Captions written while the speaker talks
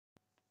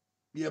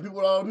Yeah, a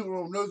lot of people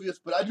don't know this,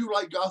 but I do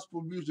like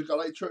gospel music. I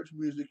like church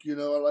music. You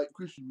know, I like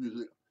Christian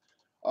music.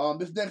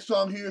 This next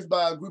song here is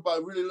by a group I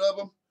really love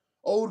them.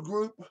 Old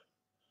group.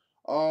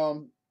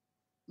 Um,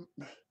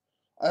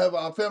 I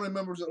have family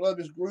members that love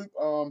this group.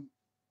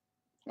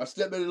 My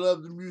stepdaddy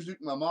loves the music.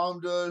 My mom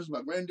does.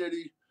 My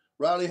granddaddy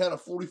Riley had a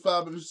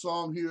 45 of this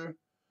song here.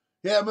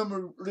 Yeah, I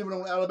remember living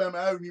on Alabama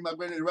Avenue. My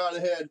granddaddy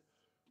Riley had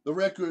the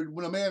record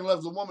 "When a Man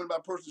Loves a Woman" by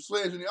Percy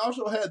Sledge, and he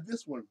also had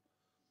this one,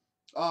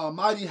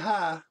 "Mighty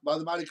High" by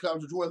the Mighty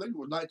Clouds of Joy. I think it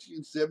was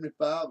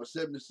 1975 or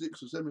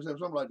 76 or 77,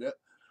 something like that.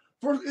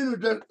 First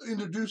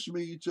introduced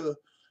me to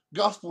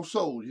gospel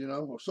soul,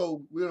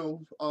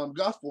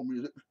 gospel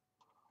music.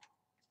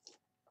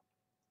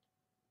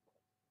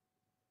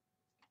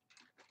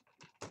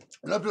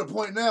 And up to the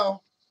point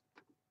now,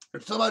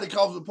 if somebody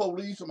calls the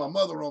police or my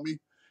mother on me,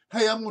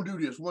 hey, I'm gonna do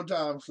this one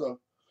time, so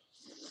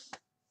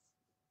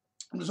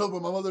I'm just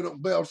hoping my mother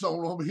don't bail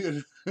someone on me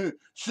and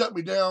shut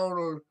me down,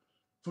 or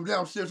from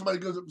downstairs somebody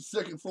goes up the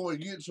second floor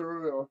and gets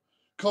her, or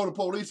call the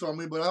police on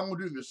me. But I'm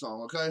gonna do this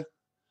song, okay?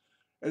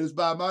 And it's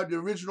by the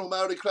original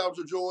Mighty Clouds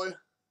of Joy,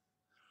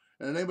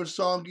 and the name of the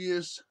song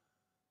is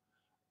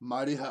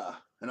 "Mighty High."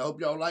 And I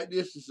hope y'all like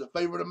this. It's a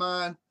favorite of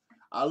mine.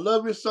 I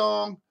love this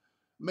song.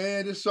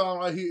 Man, this song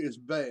right here is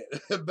bad.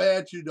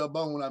 Bad to the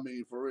bone, I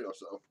mean, for real,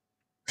 so.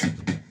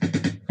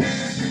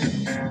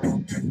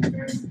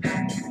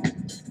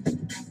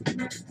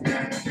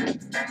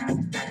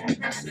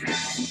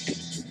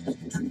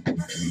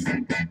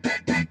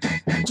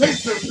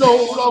 Take the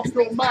load off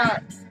your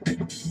mind.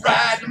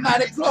 Ride the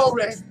mighty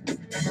glory.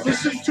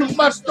 Listen to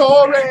my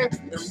story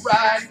and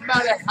ride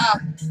mighty high.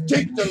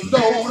 Take the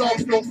load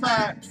off your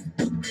mind.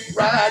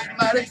 Ride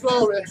mighty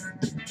glory.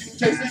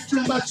 Listen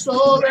to my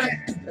story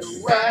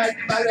and ride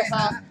mighty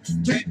high.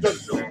 Take the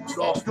load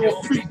off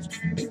your feet.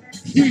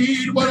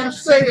 Heed what I'm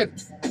saying.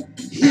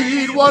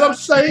 Heed what I'm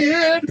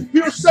saying.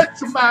 He'll set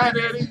your mind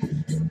at ease.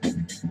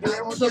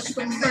 There was just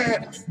a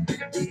man,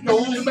 the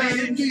old man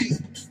in need.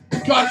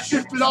 God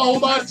shifted all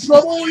my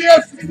trouble,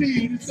 yes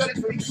indeed. Set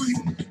me free.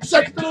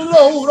 Set the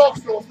load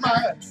off your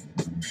mind.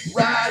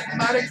 Ride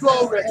mighty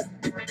glory.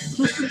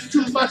 Listen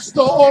to my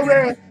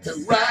story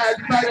and ride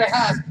mighty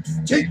high.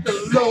 Take the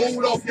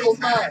load off your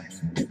mind.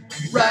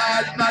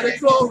 Ride mighty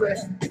glory.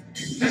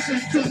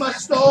 Listen to my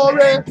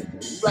story.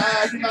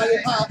 Ride mighty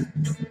high.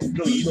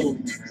 The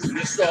load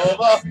is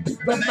over.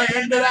 The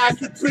man that I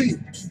could be.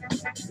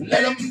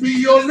 Let him be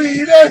your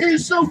leader.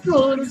 He's so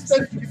good and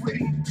set you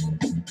free.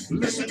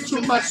 Listen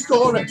to my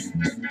story.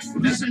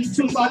 Listen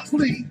to my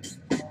plea.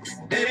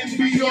 Let him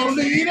be your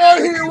leader.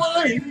 He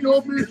will aid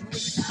your misery.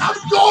 I'm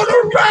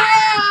gonna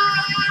ride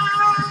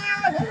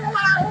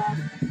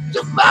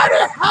the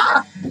mighty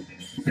high.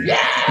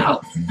 Yeah!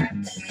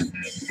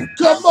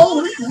 Come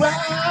on and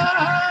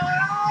ride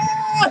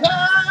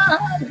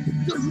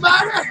the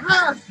mighty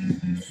high.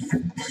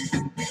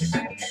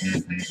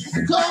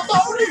 Come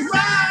on and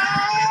ride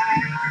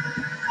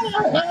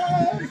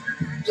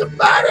the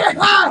mighty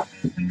high.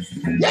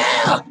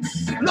 Yeah,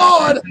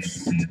 Lord.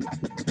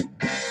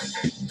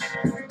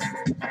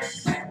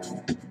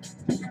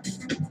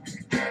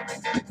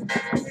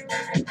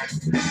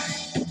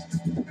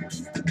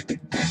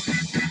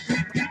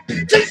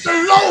 Take the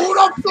load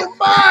off your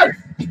mind.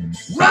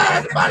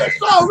 Ride by the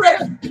glory.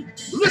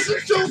 Listen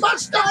to my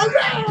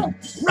story.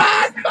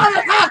 Ride by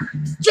the high.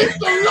 Take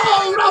the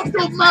load off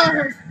your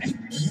mind.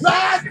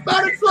 Ride by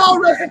the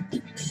glory.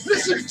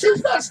 Listen to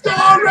my story.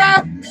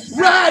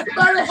 Ride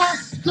by the high.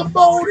 Come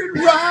on and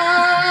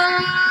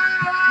ride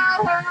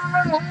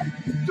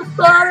the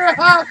mighty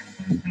high.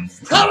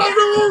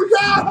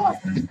 Hallelujah.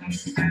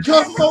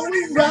 Come on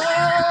and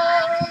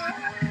ride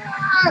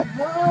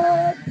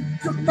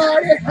the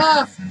mighty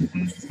high.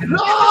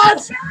 Lord,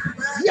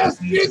 yes,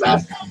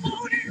 Jesus.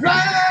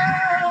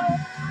 Ride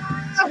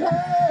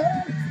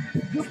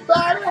the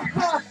mighty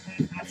high.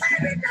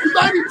 You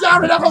might be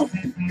down and out.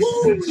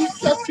 Ooh, you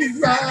got to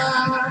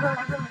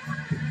ride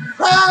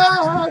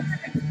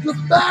the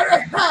mighty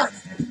high.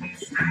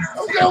 I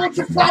don't care what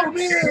your problem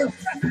is.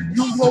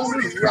 You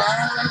want to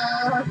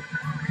ride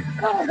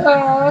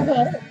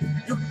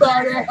the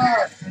mighty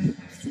high.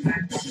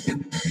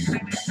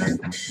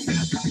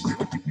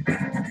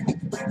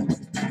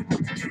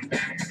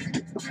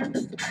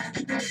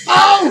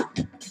 Oh!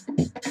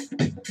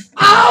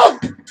 Oh!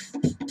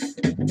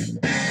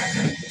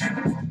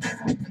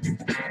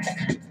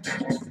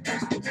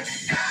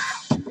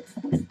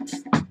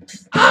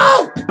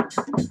 Oh!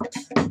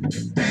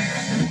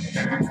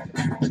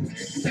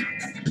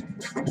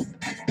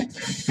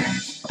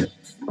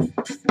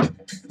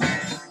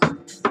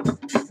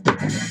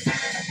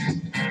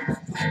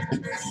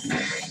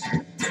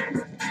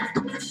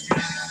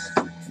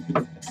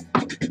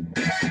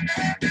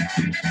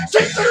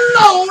 Take the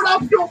load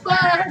off your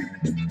back.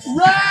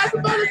 Ride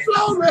by the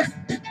glory.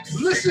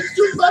 Listen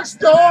to my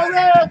story.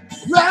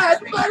 Ride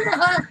by the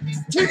high.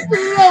 Take the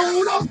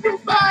load off your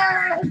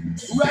back.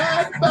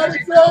 Ride by the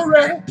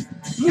glory.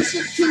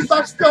 Listen to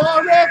my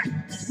story.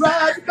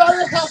 Ride by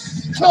the high.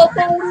 Come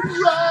on and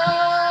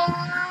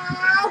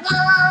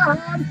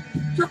ride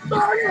the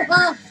body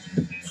high.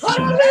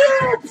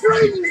 Hallelujah,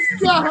 praise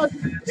God.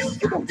 You're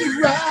gonna be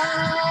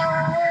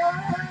right.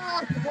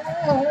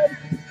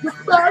 Your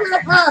body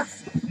high.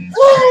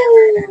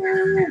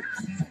 Woo!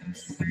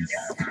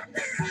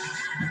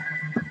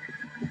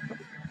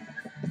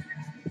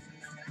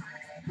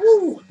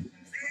 Woo!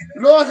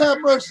 Lord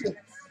have mercy.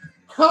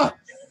 Huh.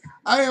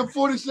 I am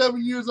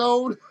 47 years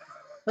old.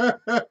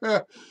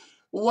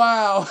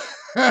 Wow.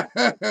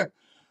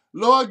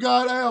 Lord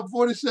God, I am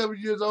 47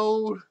 years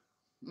old.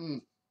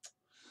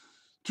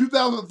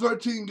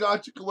 2013,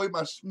 God took away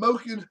my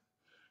smoking,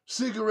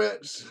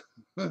 cigarettes,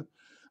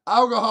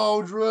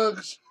 alcohol,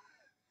 drugs.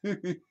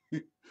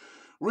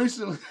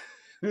 Recently,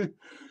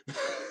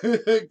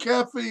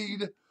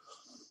 caffeine.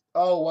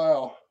 Oh,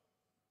 wow.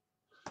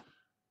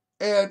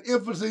 And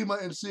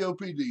emphysema and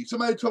COPD.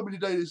 Somebody told me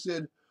today, they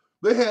said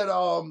they had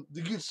to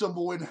get some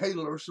more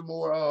inhaler, some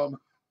more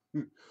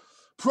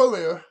Pro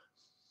Air,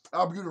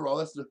 albuterol,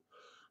 that's the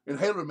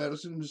inhaler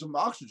medicine, and some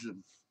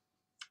oxygen.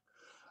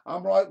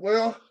 I'm like,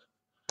 well,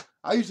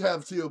 I used to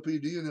have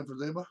COPD and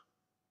emphysema,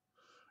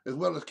 as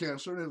well as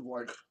cancer, and it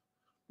was like,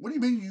 what do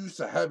you mean you used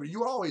to have it?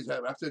 You always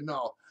have it. I said,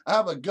 no, I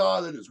have a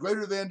God that is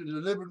greater than to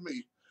deliver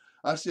me.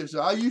 I said,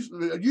 so I used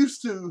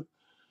to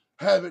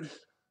have it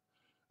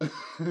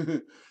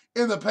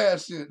in the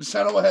past tense.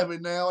 I don't have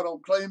it now. I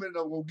don't claim it. I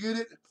don't go get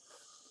it.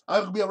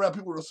 I can be around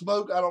people that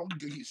smoke. I don't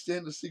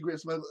stand the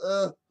cigarette smoke.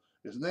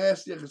 It's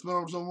nasty. I can smell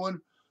it on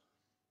someone.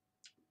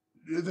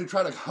 If they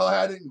try to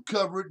hide it and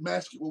cover it,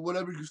 mask it, or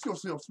whatever, you can still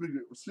smell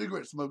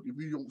cigarette smoke if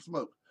you don't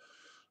smoke.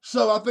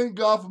 So I thank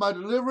God for my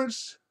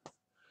deliverance.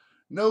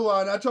 No,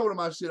 and I told him,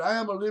 I said, I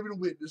am a living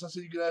witness. I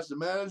said, you can ask the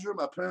manager,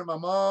 my parent, my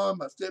mom,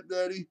 my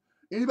stepdaddy,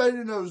 anybody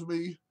that knows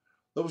me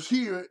that was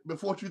here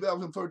before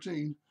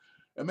 2013,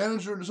 a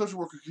manager and a social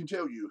worker can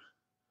tell you,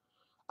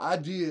 I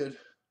did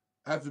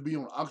have to be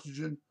on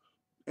oxygen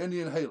and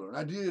the inhaler.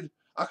 And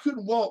I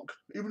couldn't walk,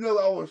 even though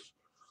I was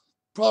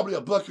probably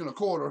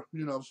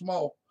 $1.25,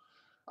 small.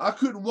 I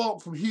couldn't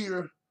walk from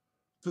here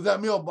to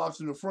that mailbox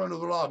in the front of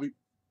the lobby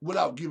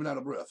without giving out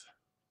a breath.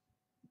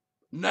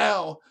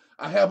 Now,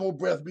 I have more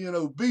breath being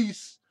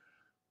obese.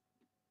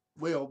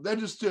 Well, that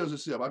just tells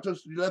itself. I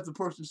just left the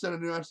person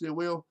standing there. I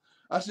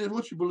said,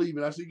 what you believe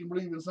in? I said, you can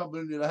believe in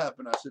something that'll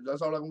happen. I said,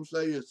 that's all I'm going to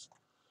say is,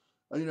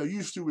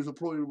 used to is a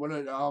pro.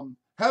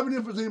 Having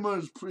emphysema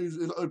is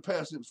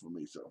past tense for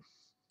me. So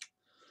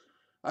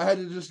I had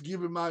to just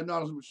give him my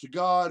acknowledgement to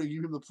God and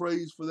give him the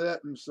praise for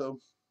that. And so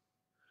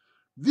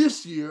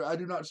this year, I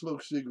do not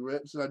smoke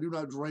cigarettes and I do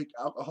not drink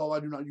alcohol.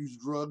 I do not use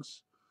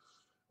drugs.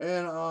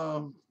 And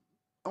I'm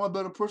a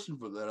better person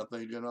for that, I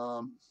think. And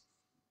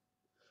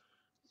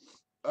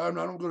I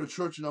don't go to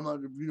church and I'm not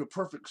a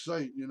perfect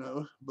saint,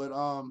 but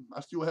I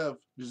still have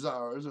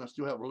desires and I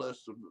still have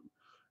lusts of them.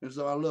 And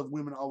so I love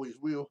women, I always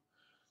will.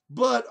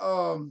 But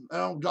I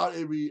don't dot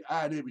every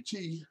I and every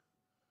T.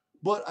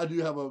 But I do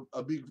have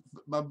a big,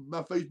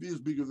 my faith is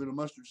bigger than a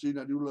mustard seed,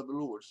 and I do love the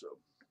Lord. So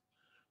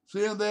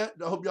saying that,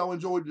 I hope y'all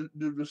enjoyed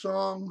the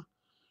song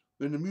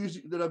and the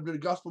music that I've done, the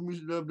gospel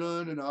music that I've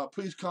done, and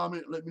please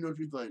comment, let me know what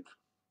you think.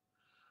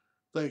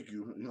 Thank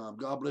you.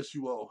 God bless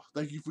you all.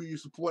 Thank you for your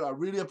support. I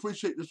really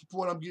appreciate the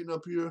support I'm getting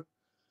up here.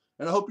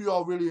 And I hope you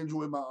all really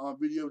enjoy my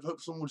videos. I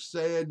hope someone's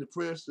sad,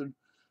 depressed, and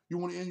you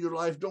want to end your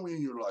life. Don't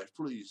end your life,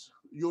 please.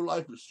 Your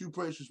life is too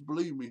precious,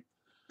 believe me.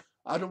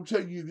 I don't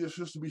tell you this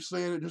just to be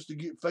saying it, just to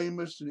get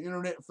famous and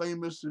internet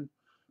famous and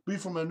be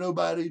from a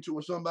nobody to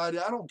a somebody.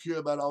 I don't care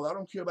about all that. I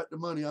don't care about the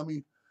money. I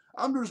mean,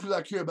 I'm doing this because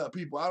I care about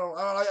people.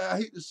 I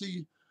hate to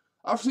see,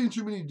 I've seen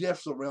too many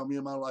deaths around me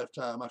in my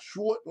lifetime. My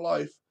short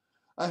life,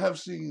 I have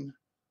seen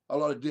a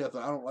lot of death,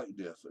 and I don't like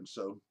death. And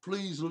so,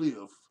 please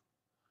live.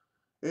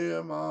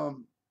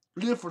 And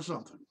live for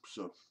something.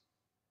 So,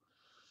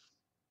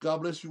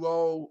 God bless you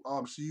all.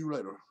 See you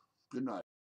later. Good night.